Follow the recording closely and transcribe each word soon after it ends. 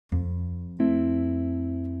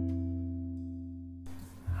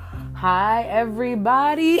Hi,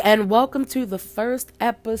 everybody, and welcome to the first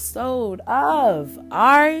episode of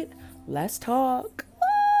Alright, Let's Talk.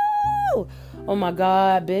 Woo! Oh my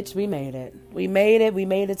God, bitch, we made it. We made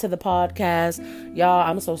it to the podcast. Y'all,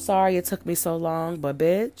 I'm so sorry it took me so long, but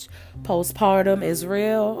bitch, postpartum is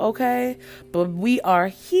real, okay? But we are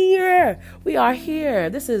here.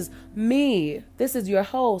 This is me. This is your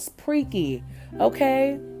host, Preaky,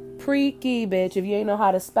 okay? Preaky, bitch. If you ain't know how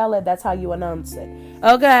to spell it, that's how you announce it.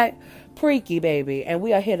 Okay? Preaky, baby. And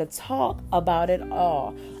we are here to talk about it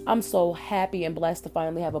all. I'm so happy and blessed to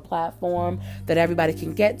finally have a platform that everybody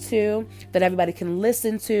can get to, that everybody can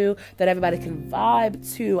listen to, that everybody can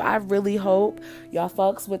vibe to. I really hope y'all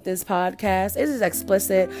fucks with this podcast. It is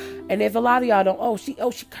explicit. And if a lot of y'all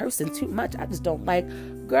don't, she cursing too much. I just don't like,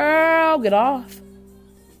 girl, get off.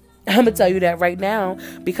 I'm going to tell you that right now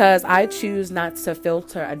because I choose not to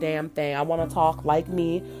filter a damn thing. I want to talk like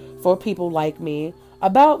me, for people like me,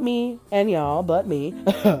 about me and y'all, but me.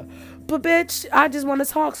 But bitch, I just want to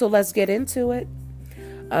talk, so let's get into it.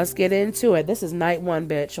 This is night one,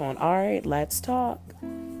 bitch, on Alright, Let's Talk.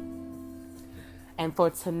 And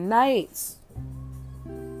for tonight,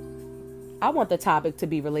 I want the topic to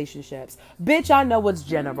be relationships. Bitch, I know it's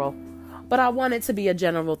general. But I want it to be a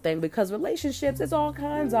general thing because relationships, it's all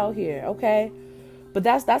kinds out here, okay? But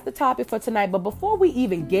that's the topic for tonight. But before we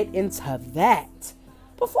even get into that,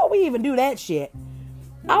 before we even do that shit,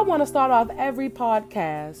 I want to start off every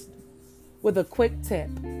podcast with a quick tip,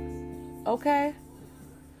 okay?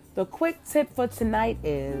 The quick tip for tonight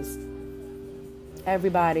is,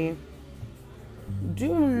 everybody,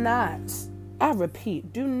 do not, I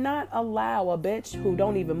repeat, do not allow a bitch who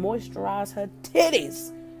don't even moisturize her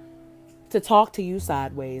titties to talk to you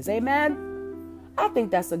sideways. Amen? I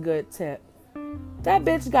think that's a good tip. That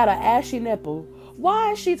bitch got an ashy nipple.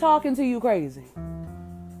 Why is she talking to you crazy?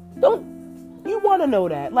 You want to know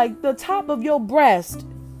that. Like, the top of your breast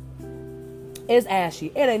is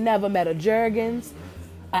ashy. It ain't never met a Jergens,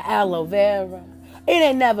 a aloe vera. It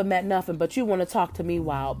ain't never met nothing, but you want to talk to me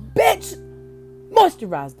while, bitch,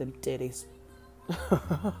 moisturize them titties.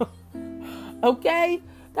 Okay?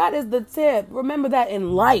 That is the tip. Remember that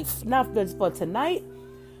in life. Not just for tonight.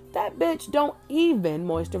 That bitch don't even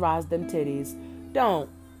moisturize them titties. Don't.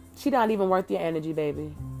 She not even worth your energy,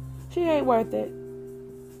 baby. She ain't worth it.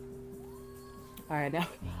 Alright, now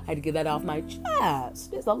I had to get that off my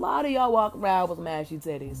chest. There's a lot of y'all walk around with mashy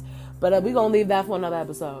titties. But we're going to leave that for another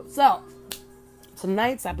episode. So,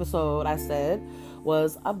 tonight's episode, I said,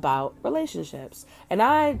 was about relationships. And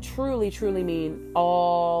I truly, truly mean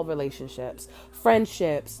all relationships.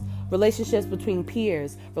 Friendships, relationships between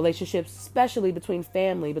peers, relationships especially between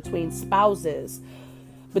family, between spouses,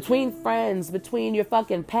 between friends, between your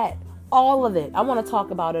fucking pet. All of it. I want to talk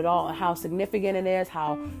about it all and how significant it is,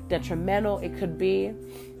 how detrimental it could be,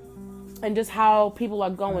 and just how people are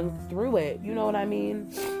going through it. You know what I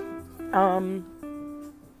mean?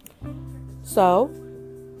 So,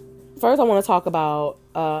 first I want to talk about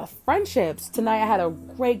friendships. Tonight I had a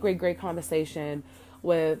great conversation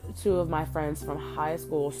with two of my friends from high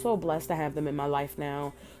school. So blessed to have them in my life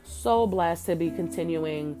now. So blessed to be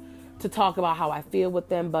continuing to talk about how I feel with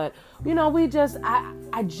them. But, you know,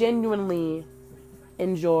 I genuinely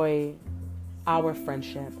enjoy our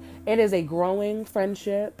friendship. It is a growing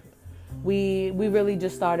friendship. We really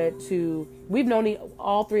just started to,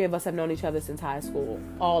 all three of us have known each other since high school.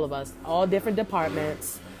 All of us, all different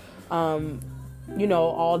departments,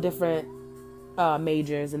 all different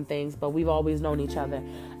majors and things, but we've always known each other.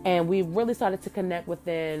 And we really started to connect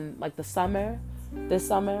within like this summer.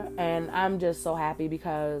 And I'm just so happy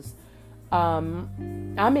because I'm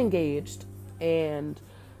engaged. I'm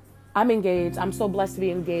so blessed to be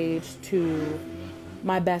engaged to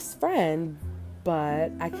my best friend,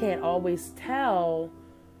 but I can't always tell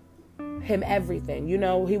him everything. You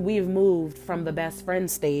know, we've moved from the best friend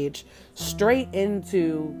stage straight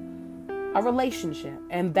into a relationship.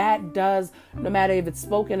 And that does, no matter if it's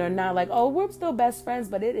spoken or not, like, oh, we're still best friends,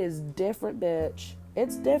 but it is different, bitch.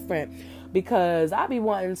 It's different because I be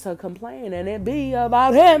wanting to complain and it be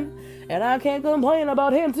about him, and I can't complain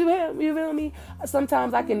about him to him. You feel me?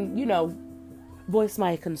 Sometimes I can, voice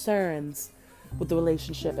my concerns with the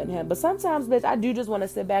relationship and him. But sometimes, bitch, I do just want to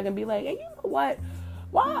sit back and be like, hey, you know what?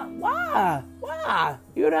 Why?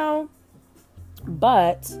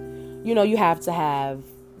 But,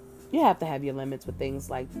 you have to have your limits with things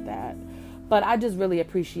like that. But I just really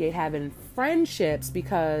appreciate having friendships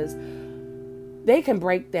because they can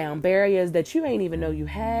break down barriers that you ain't even know you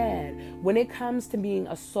had. When it comes to being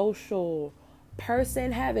a social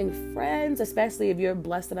person, having friends, especially if you're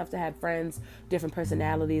blessed enough to have friends, different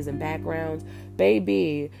personalities and backgrounds,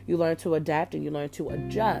 baby, you learn to adapt and you learn to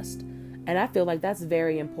adjust. And I feel like that's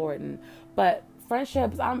very important. But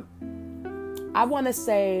friendships, I want to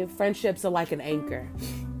say friendships are like an anchor.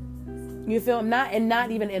 You feel not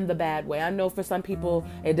even in the bad way. I know for some people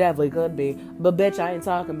it definitely could be, but bitch, I ain't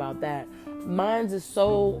talking about that. Mine's is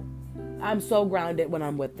I'm so grounded when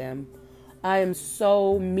I'm with them. I am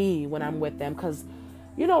so me when I'm with them, because,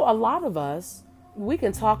 a lot of us, we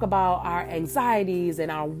can talk about our anxieties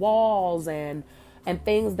and our walls and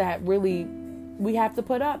things that really we have to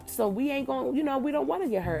put up. So we ain't going, we don't want to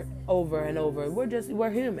get hurt over and over. We're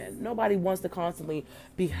human. Nobody wants to constantly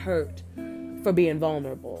be hurt for being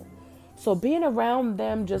vulnerable. So being around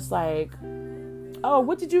them just like, oh,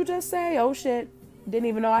 what did you just say? Oh shit. Didn't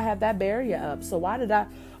even know I had that barrier up. So what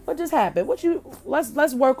just happened?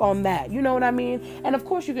 Let's work on that. You know what I mean? And of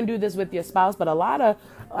course you can do this with your spouse, but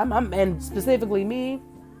and specifically me,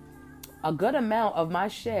 a good amount of my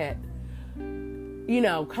shit,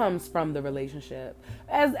 comes from the relationship.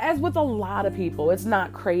 As with a lot of people, it's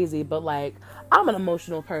not crazy, but like, I'm an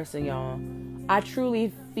emotional person, y'all. I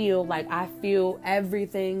truly feel like I feel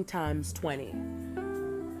everything times 20.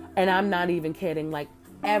 And I'm not even kidding. Like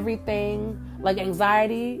everything, like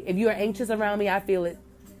anxiety, if you are anxious around me, I feel it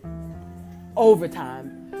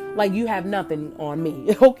overtime. Like you have nothing on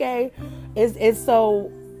me, okay? It's so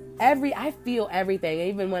I feel everything.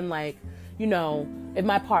 Even when like, if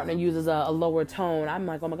my partner uses a lower tone, I'm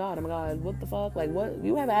like, oh my God, what the fuck? Like, what?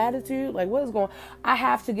 You have an attitude? Like, what is going on? I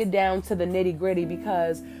have to get down to the nitty gritty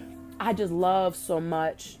because I just love so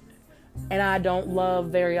much and I don't love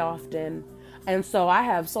very often. And so I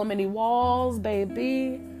have so many walls,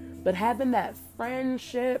 baby. But having that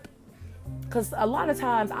friendship, because a lot of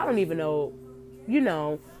times I don't even know,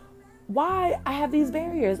 why I have these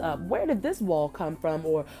barriers up. Where did this wall come from?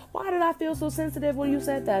 Or why did I feel so sensitive when you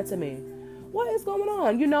said that to me? What is going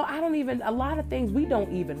on? A lot of things we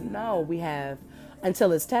don't even know we have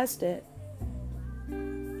until it's tested.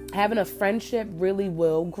 Having a friendship really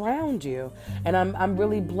will ground you. And I'm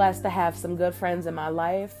really blessed to have some good friends in my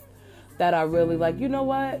life that are really like, you know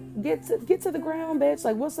what? Get to the ground, bitch.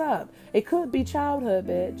 Like, what's up? It could be childhood,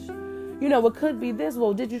 bitch. It could be this.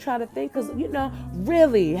 Well, did you try to think? Because,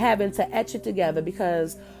 really having to etch it together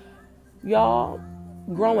because, y'all,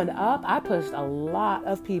 growing up, I pushed a lot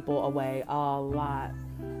of people away, a lot.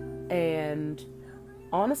 And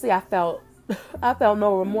honestly, I felt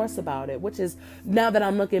no remorse about it, which is, now that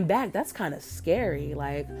I'm looking back, that's kind of scary.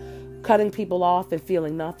 Like cutting people off and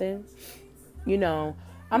feeling nothing.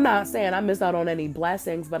 I'm not saying I missed out on any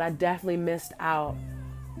blessings, but I definitely missed out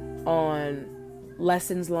on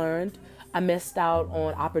lessons learned. I missed out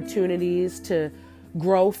on opportunities to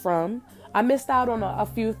grow from. I missed out on a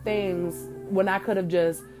few things when I could have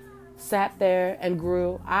just sat there and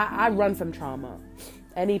grew. I run from trauma.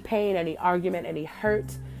 Any pain, any argument, any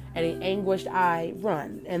hurt, any anguish, I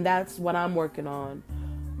run. And that's what I'm working on.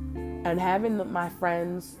 And having my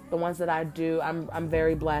friends, the ones that I do, I'm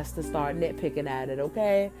very blessed to start nitpicking at it,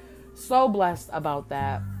 okay? So blessed about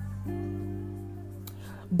that.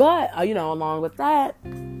 But, along with that,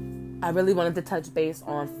 I really wanted to touch base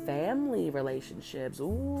on family relationships.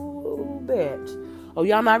 Ooh, bitch. Oh,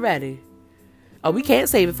 y'all not ready? Oh, we can't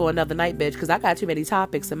save it for another night, bitch, because I got too many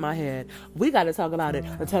topics in my head. We got to talk about it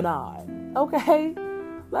tonight. Okay?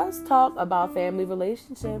 Let's talk about family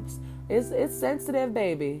relationships. It's sensitive,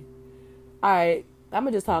 baby. All right, I'm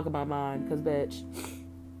going to just talk about mine, because, bitch,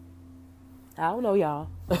 I don't know, y'all.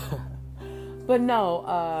 But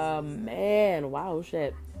no, man, wow,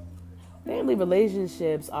 shit. Family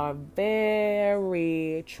relationships are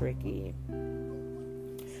very tricky.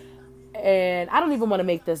 And I don't even want to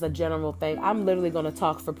make this a general thing. I'm literally going to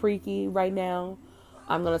talk for Preaky right now.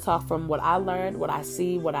 I'm going to talk from what I learned, what I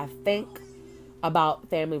see, what I think about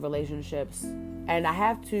family relationships. And I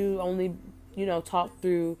have to only, talk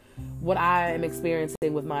through what I am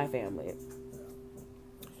experiencing with my family.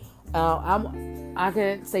 I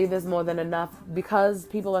can't say this more than enough. Because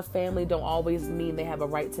people are family don't always mean they have a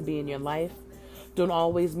right to be in your life. Don't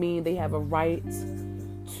always mean they have a right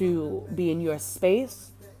to be in your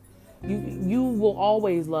space. You will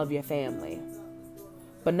always love your family.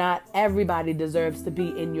 But not everybody deserves to be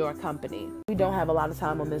in your company. We don't have a lot of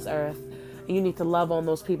time on this earth. And you need to love on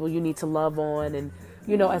those people you need to love on. And,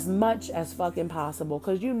 as much as fucking possible.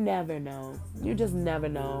 Because you never know. You just never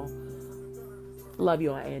know. Love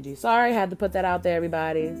you, Aunt Angie. Sorry, I had to put that out there,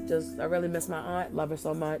 everybody. I really miss my aunt. Love her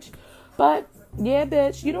so much. But, yeah,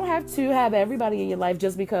 bitch, you don't have to have everybody in your life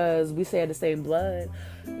just because we share the same blood.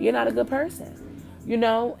 You're not a good person.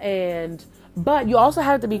 And But you also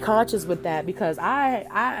have to be conscious with that, because I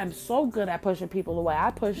am so good at pushing people away.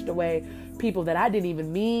 I pushed away people that I didn't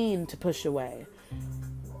even mean to push away.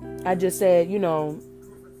 I just said, I don't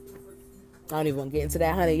even want to get into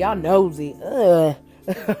that, honey. Y'all nosy. Ugh.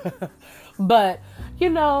 But,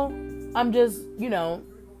 I'm just,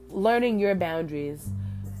 learning your boundaries.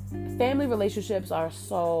 Family relationships are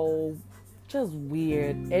so just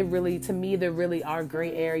weird. It really, to me, there really are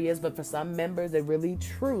gray areas, but for some members, it really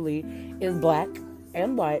truly is black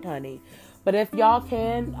and white, honey. But if y'all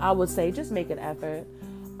can, I would say just make an effort.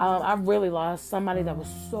 I really lost somebody that was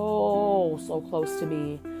so close to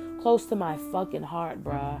me, close to my fucking heart,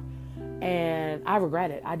 bruh. And I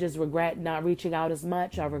regret it. I just regret not reaching out as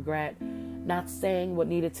much. I regret not saying what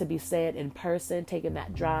needed to be said in person, taking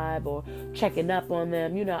that drive or checking up on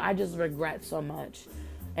them. I just regret so much.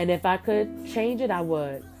 And if I could change it, I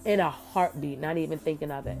would. In a heartbeat, not even thinking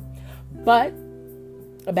of it. But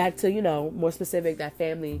back to, more specific, that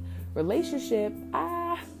family relationship,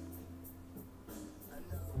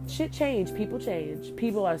 shit change. People change.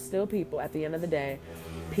 People are still people at the end of the day.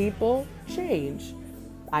 People change.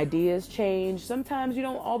 Ideas change. Sometimes you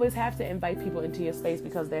don't always have to invite people into your space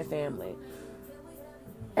because they're family.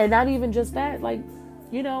 And not even just that,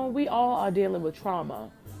 we all are dealing with trauma.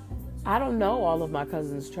 I don't know all of my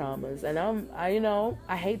cousins' traumas, and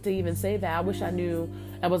I hate to even say that. I wish I knew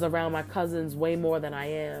I was around my cousins way more than I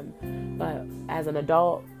am. But as an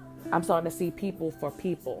adult, I'm starting to see people for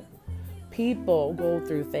people. People go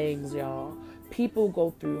through things, y'all. People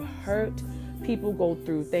go through hurt. People go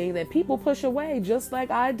through things, and people push away, just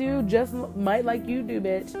like I do, just might like you do,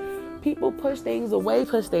 bitch. People push things away,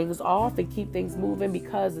 push things off, and keep things moving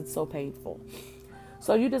because it's so painful.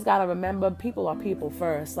 So you just gotta remember, people are people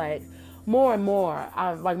first. More and more,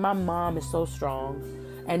 my mom is so strong,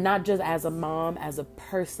 and not just as a mom, as a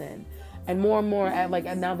person. And more,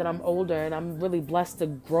 now that I'm older and I'm really blessed to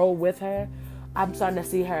grow with her, I'm starting to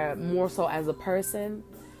see her more so as a person.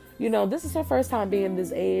 This is her first time being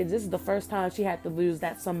this age. This is the first time she had to lose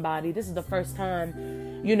that somebody. This is the first time,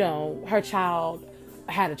 her child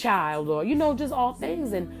had a child, or, just all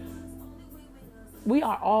things. And we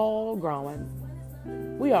are all growing.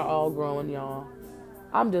 We are all growing, y'all.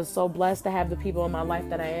 I'm just so blessed to have the people in my life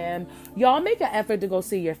that I am. Y'all, make an effort to go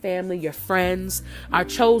see your family, your friends, our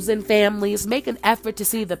chosen families. Make an effort to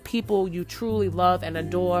see the people you truly love and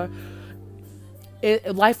adore.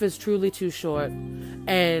 Life is truly too short,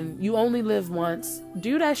 and you only live once.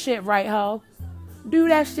 Do that shit right, ho. Do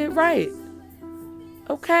that shit right.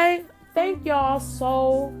 Okay? Thank y'all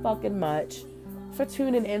so fucking much for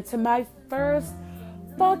tuning into my first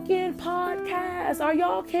fucking podcast. Are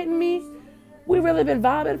y'all kidding me? We really been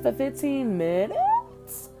vibing for 15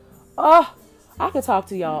 minutes. Oh, I could talk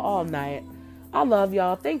to y'all all night. I love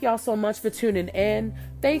y'all. Thank y'all so much for tuning in.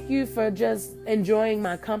 Thank you for just enjoying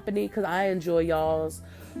my company, because I enjoy y'all's.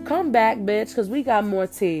 Come back, bitch, because we got more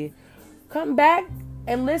tea. Come back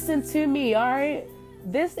and listen to me, all right?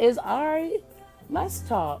 This is All Right, Let's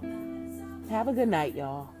Talk. Have a good night,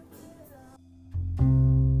 y'all.